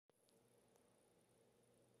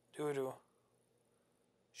Doo-doo.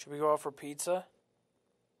 Should we go out for pizza?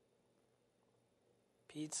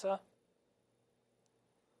 Pizza?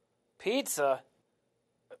 Pizza?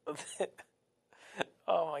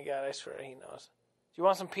 Oh my God, I swear he knows. Do you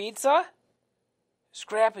want some pizza?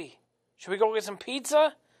 Scrappy, should we go get some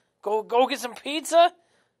pizza? Go get some pizza?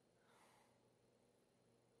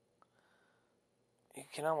 You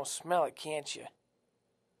can almost smell it, can't you?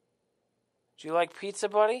 Do you like pizza,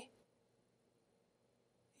 buddy?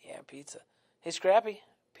 Yeah, pizza. Hey, Scrappy,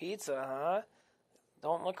 pizza, huh?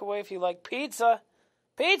 Don't look away if you like pizza.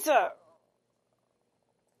 Pizza!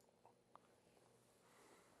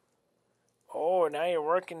 Oh, now you're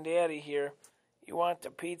working daddy here. You want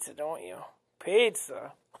the pizza, don't you?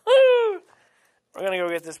 Pizza. We're going to go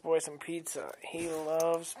get this boy some pizza. He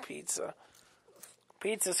loves pizza.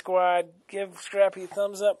 Pizza squad, give Scrappy a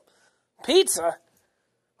thumbs up. Pizza?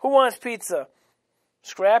 Who wants pizza?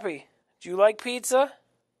 Scrappy, do you like pizza?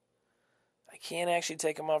 I can't actually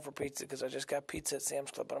take him out for pizza because I just got pizza at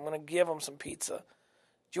Sam's Club, but I'm going to give him some pizza.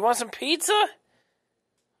 Do you want some pizza?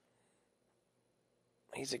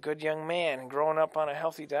 He's a good young man growing up on a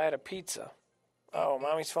healthy diet of pizza. Oh,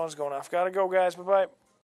 Mommy's phone's going off. Gotta go, guys. Bye-bye.